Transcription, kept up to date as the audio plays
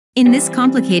In this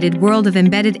complicated world of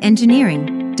embedded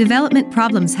engineering, development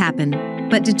problems happen,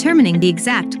 but determining the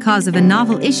exact cause of a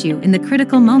novel issue in the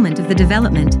critical moment of the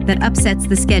development that upsets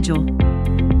the schedule.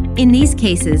 In these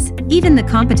cases, even the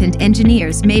competent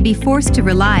engineers may be forced to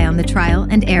rely on the trial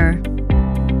and error.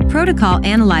 Protocol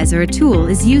Analyzer, a tool,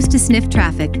 is used to sniff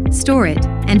traffic, store it,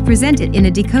 and present it in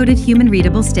a decoded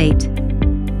human-readable state.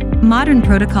 Modern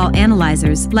protocol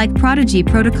analyzers, like Prodigy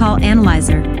Protocol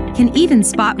Analyzer, can even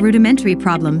spot rudimentary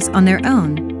problems on their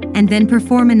own, and then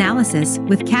perform analysis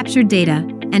with captured data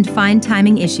and find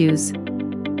timing issues.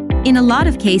 In a lot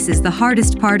of cases, the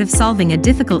hardest part of solving a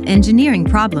difficult engineering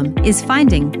problem is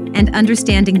finding and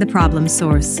understanding the problem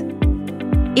source.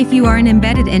 If you are an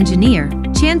embedded engineer,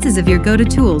 chances of your go-to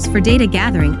tools for data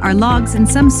gathering are logs and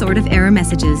some sort of error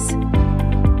messages.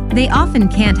 They often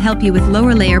can't help you with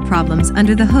lower-layer problems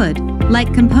under the hood,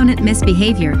 like component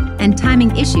misbehavior and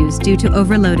timing issues due to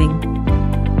overloading.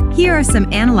 Here are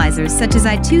some analyzers such as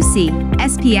I2C,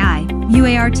 SPI,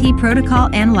 UART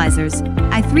Protocol Analyzers,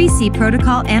 I3C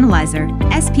Protocol Analyzer,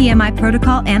 SPMI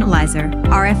Protocol Analyzer,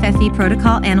 RFFE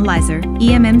Protocol Analyzer,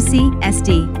 EMMC,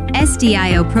 SD,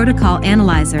 SDIO Protocol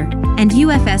Analyzer, and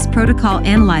UFS Protocol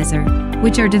Analyzer,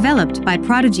 which are developed by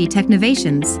Prodigy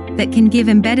Technovations that can give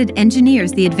embedded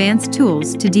engineers the advanced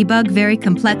tools to debug very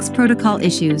complex protocol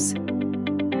issues.